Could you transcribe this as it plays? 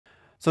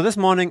So this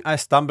morning I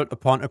stumbled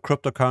upon a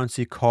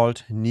cryptocurrency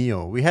called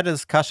NEO. We had a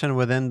discussion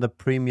within the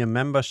premium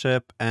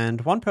membership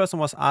and one person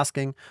was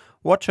asking,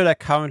 what should I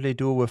currently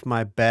do with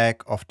my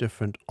bag of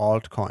different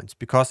altcoins?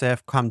 Because they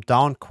have come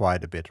down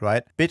quite a bit,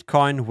 right?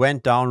 Bitcoin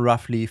went down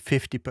roughly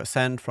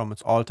 50% from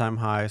its all-time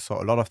high. So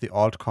a lot of the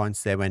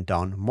altcoins, they went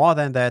down more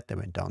than that. They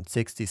went down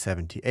 60,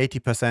 70,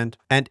 80%.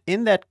 And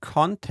in that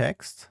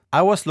context,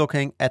 I was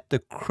looking at the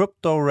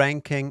crypto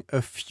ranking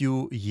a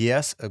few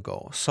years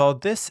ago. So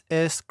this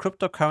is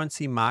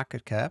cryptocurrency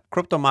market cap,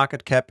 crypto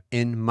market cap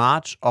in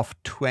March of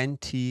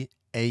 2018.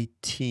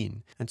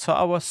 And so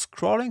I was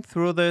scrolling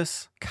through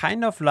this,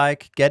 kind of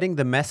like getting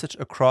the message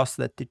across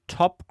that the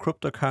top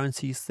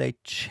cryptocurrencies, they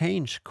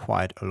change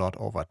quite a lot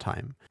over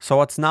time. So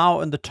what's now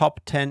in the top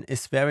 10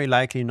 is very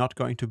likely not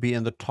going to be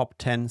in the top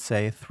 10,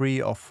 say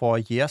 3 or 4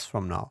 years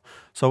from now.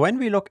 So when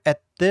we look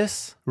at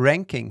this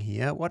ranking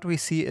here, what we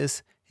see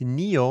is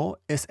NEO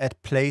is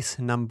at place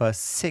number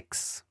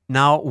 6.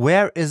 Now,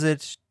 where is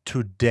it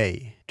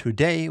today?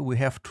 Today, we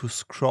have to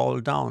scroll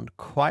down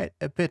quite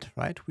a bit,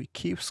 right? We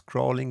keep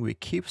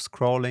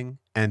scrolling,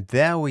 and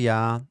there we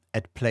are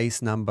at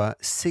place number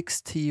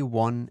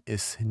 61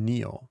 is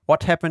NEO.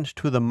 What happened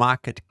to the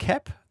market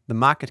cap? The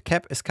market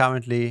cap is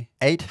currently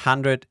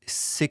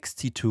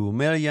 862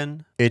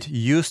 million. It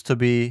used to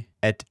be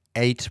at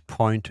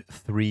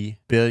 8.3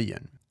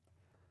 billion.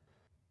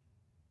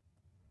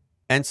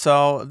 And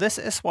so this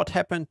is what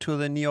happened to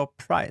the NEO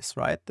price,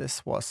 right?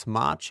 This was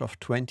March of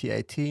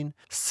 2018.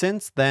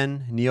 Since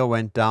then, NEO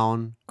went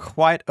down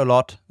quite a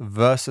lot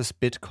versus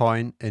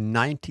Bitcoin, a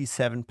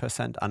 97%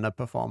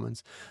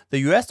 underperformance. The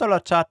US dollar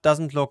chart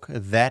doesn't look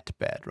that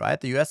bad, right?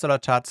 The US dollar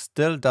chart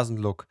still doesn't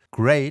look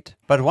great.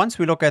 But once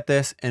we look at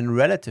this in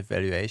relative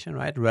valuation,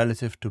 right?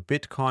 Relative to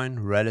Bitcoin,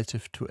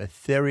 relative to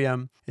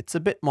Ethereum, it's a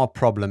bit more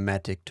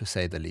problematic to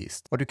say the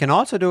least. What we can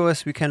also do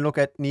is we can look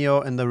at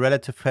NEO in the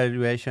relative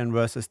valuation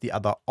versus the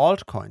other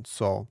altcoins.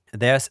 So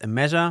there's a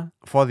measure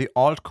for the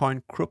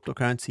altcoin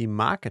cryptocurrency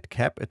market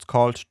cap. It's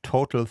called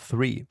Total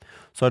 3.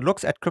 So it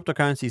looks at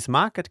cryptocurrency's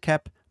market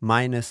cap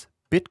minus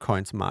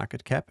Bitcoin's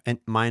market cap and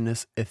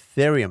minus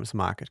Ethereum's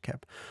market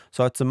cap.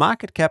 So it's the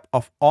market cap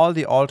of all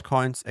the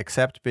altcoins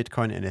except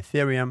Bitcoin and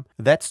Ethereum.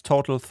 That's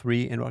Total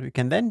 3. And what we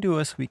can then do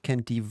is we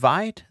can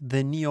divide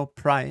the NEO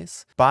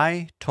price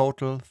by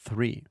Total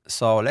 3.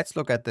 So let's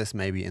look at this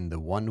maybe in the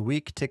 1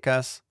 week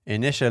tickers.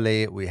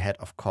 Initially, we had,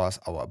 of course,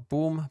 our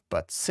boom,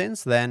 but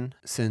since then,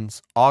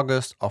 since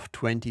August of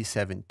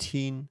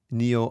 2017,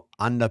 NEO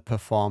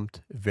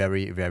underperformed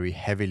very, very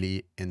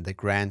heavily in the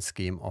grand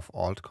scheme of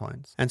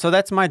altcoins. And so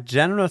that's my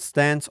general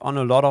stance on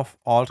a lot of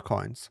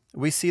altcoins.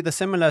 We see the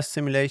similar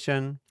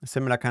simulation,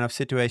 similar kind of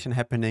situation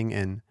happening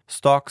in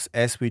stocks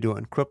as we do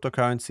in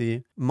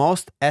cryptocurrency.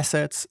 Most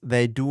assets,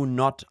 they do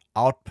not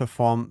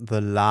outperform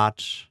the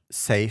large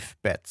safe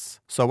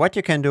bets. So what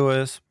you can do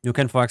is you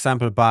can, for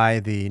example, buy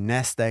the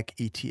Nasdaq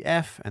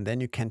ETF and then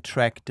you can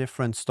track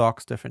different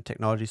stocks, different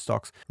technology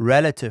stocks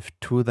relative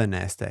to the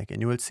Nasdaq.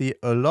 And you will see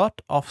a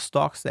lot of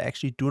stocks that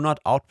actually do not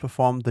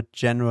outperform the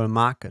general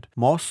market.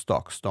 Most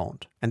stocks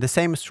don't. And the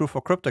same is true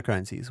for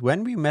cryptocurrencies.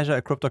 When we measure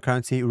a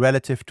cryptocurrency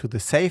relative to the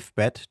safe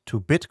bet, to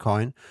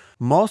Bitcoin,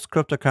 most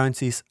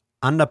cryptocurrencies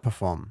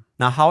underperform.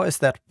 Now, how is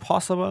that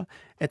possible?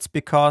 It's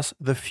because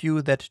the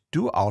few that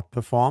do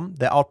outperform,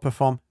 they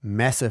outperform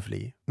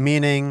massively.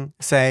 Meaning,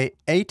 say,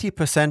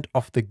 80%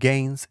 of the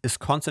gains is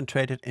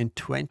concentrated in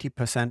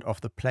 20%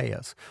 of the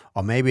players.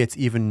 Or maybe it's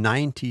even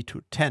 90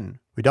 to 10.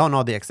 We don't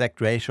know the exact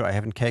ratio, I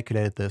haven't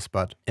calculated this,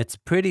 but it's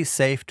pretty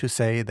safe to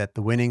say that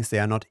the winnings, they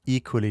are not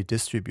equally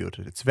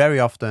distributed. It's very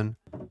often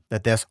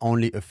that there's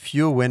only a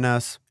few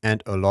winners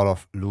and a lot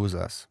of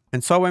losers.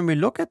 And so when we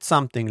look at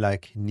something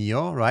like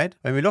NEO, right?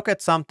 When we look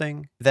at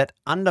something that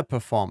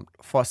underperformed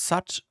for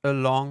such a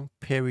long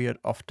period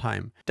of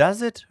time,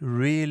 does it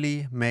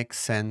really make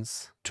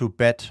sense to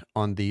bet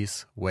on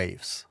these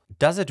waves?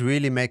 Does it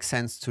really make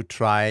sense to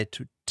try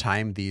to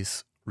time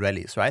these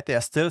rallies, right? They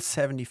are still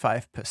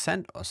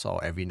 75% or so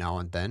every now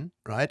and then,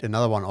 right?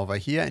 Another one over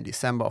here in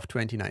December of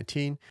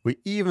 2019. We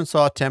even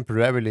saw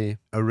temporarily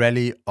a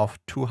rally of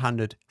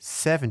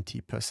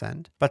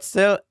 270%. But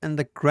still, in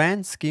the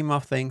grand scheme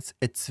of things,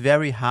 it's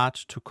very hard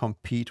to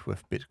compete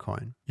with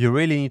Bitcoin. You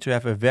really need to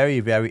have a very,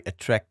 very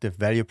attractive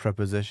value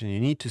proposition. You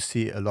need to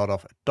see a lot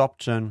of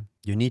adoption.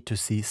 You need to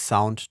see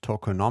sound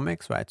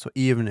tokenomics, right? So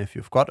even if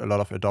you've got a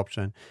lot of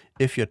adoption,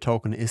 if your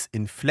token is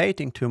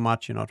inflating too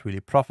much, you're not really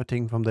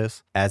profiting from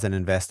this as an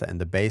investor in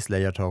the base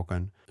layer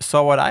token.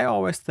 So what I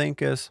always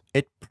think is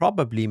it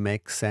probably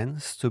makes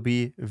sense to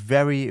be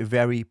very,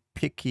 very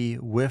picky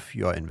with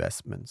your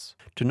investments,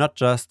 to not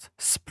just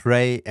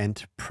spray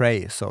and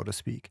pray, so to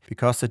speak,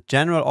 because the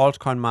general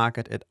altcoin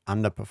market, it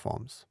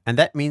underperforms. And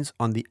that means,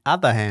 on the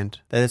other hand,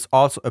 that it's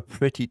also a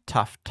pretty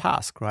tough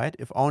task, right?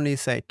 If only,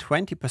 say,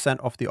 20%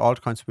 of the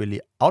altcoins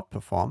really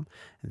outperform,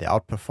 and they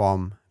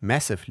outperform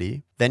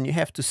massively, then you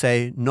have to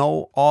say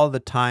no all the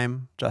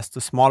time. Just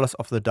the smallest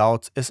of the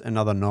doubts is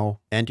another no.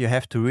 And you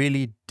have to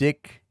really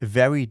dig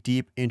very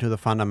deep into the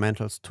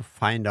fundamentals to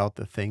find out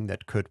the thing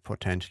that could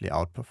potentially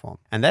outperform.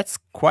 And that's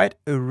quite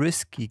a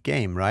risky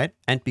game, right?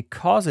 And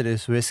because it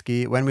is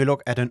risky, when we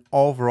look at an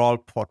overall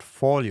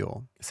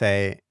portfolio,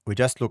 say we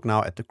just look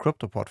now at the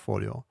crypto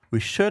portfolio, we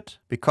should,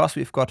 because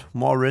we've got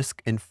more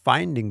risk in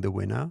finding the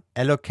winner,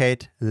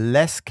 allocate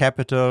less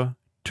capital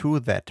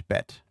to that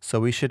bet. So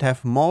we should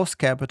have most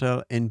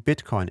capital in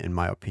Bitcoin, in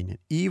my opinion,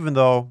 even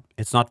though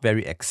it's not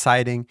very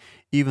exciting,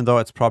 even though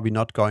it's probably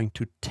not going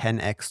to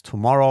 10x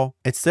tomorrow.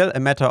 It's still a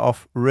matter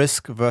of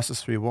risk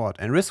versus reward.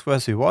 And risk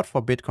versus reward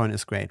for Bitcoin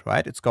is great,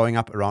 right? It's going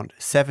up around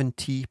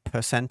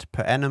 70%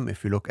 per annum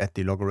if you look at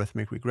the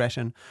logarithmic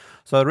regression.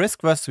 So the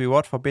risk versus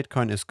reward for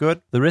Bitcoin is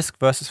good. The risk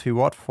versus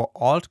reward for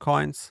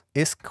altcoins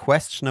is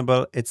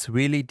questionable. It's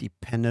really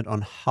dependent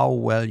on how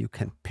well you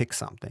can pick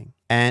something.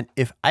 And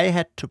if I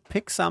had to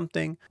pick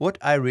something, would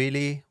I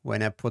really,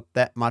 when I put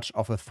that much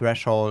of a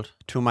threshold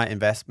to my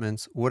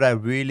investments, would I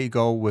really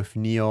go with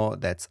NEO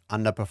that's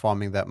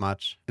underperforming that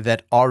much,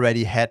 that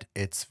already had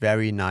its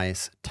very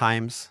nice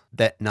times,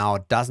 that now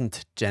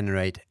doesn't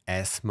generate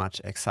as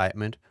much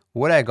excitement?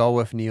 Would I go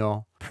with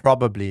NEO?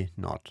 Probably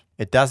not.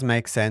 It does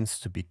make sense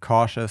to be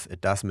cautious.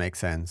 It does make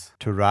sense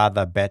to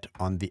rather bet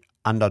on the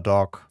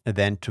underdog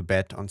than to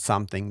bet on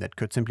something that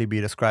could simply be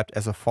described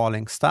as a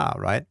falling star,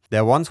 right?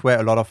 There once were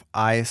a lot of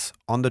eyes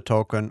on the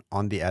token,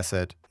 on the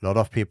asset. A lot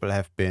of people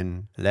have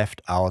been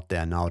left out. They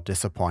are now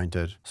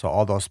disappointed. So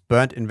all those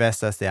burnt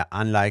investors, they are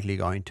unlikely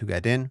going to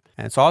get in.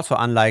 And it's also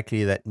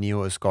unlikely that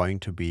NEO is going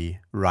to be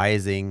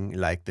rising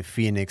like the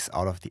phoenix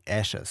out of the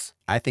ashes.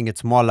 I think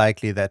it's more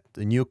likely that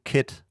the new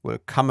kid will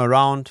come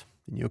around.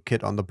 The new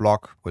kid on the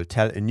block will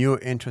tell a new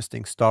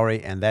interesting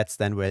story, and that's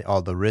then where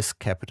all the risk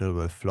capital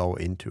will flow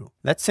into.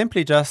 That's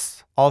simply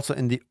just also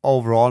in the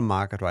overall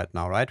market right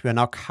now, right? We're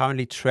now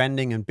currently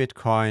trending in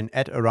Bitcoin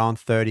at around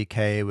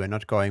 30K. We're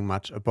not going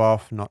much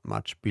above, not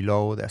much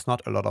below. There's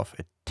not a lot of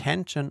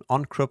attention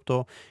on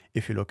crypto.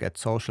 If you look at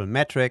social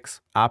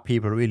metrics, are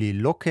people really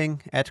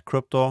looking at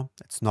crypto?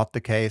 That's not the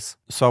case.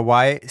 So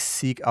why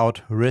seek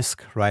out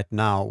risk right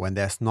now when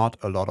there's not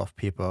a lot of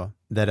people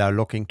that are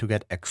looking to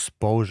get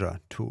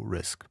exposure to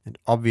risk? And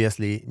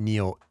obviously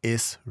NEO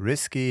is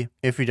risky.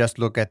 If we just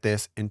look at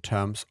this in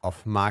terms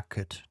of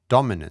market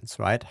dominance,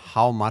 right?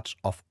 How much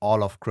of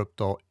all of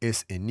crypto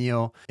is in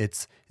NEO?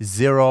 It's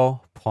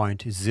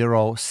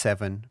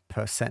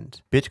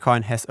 0.07%.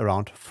 Bitcoin has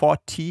around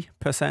 40%.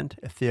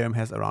 Ethereum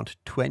has around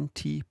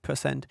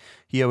 20%.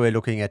 Here we're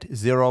looking at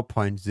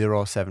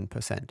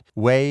 0.07%.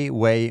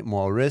 Way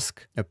more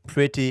risk. A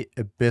pretty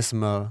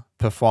abysmal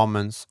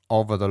performance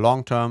over the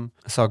long term.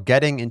 So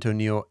getting into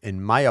NEO,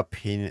 in my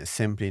opinion, is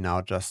simply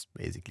now just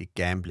basically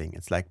gambling.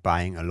 It's like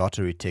buying a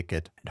lottery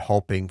ticket and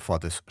hoping for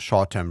this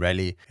short-term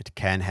rally. It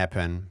can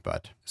happen,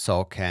 but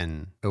so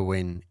can a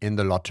win in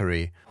the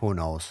lottery. Who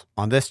knows?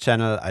 On this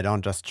channel, I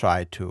don't just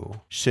try to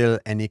shill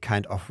any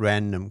kind of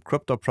random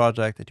crypto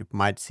project that you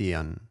might see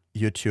on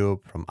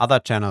YouTube from other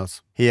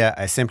channels. Here,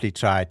 I simply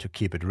try to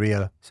keep it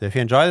real. So if you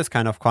enjoy this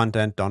kind of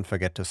content, don't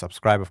forget to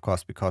subscribe, of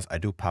course, because I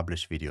do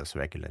publish videos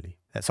regularly.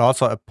 There's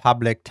also a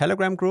public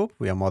Telegram group.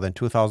 We are more than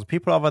 2,000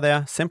 people over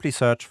there. Simply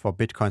search for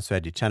Bitcoin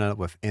Strategy Channel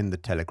within the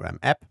Telegram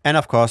app. And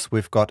of course,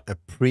 we've got a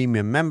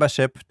premium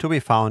membership to be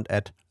found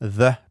at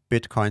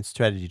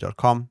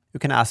thebitcoinstrategy.com. You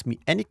can ask me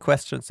any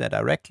questions there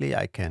directly.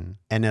 I can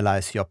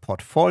analyze your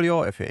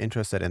portfolio if you're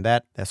interested in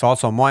that. There's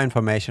also more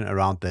information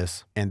around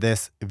this in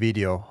this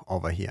video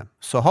over here.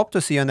 So hope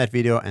to see you in that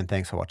video, and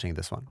thanks for watching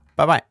this one.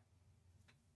 Bye-bye.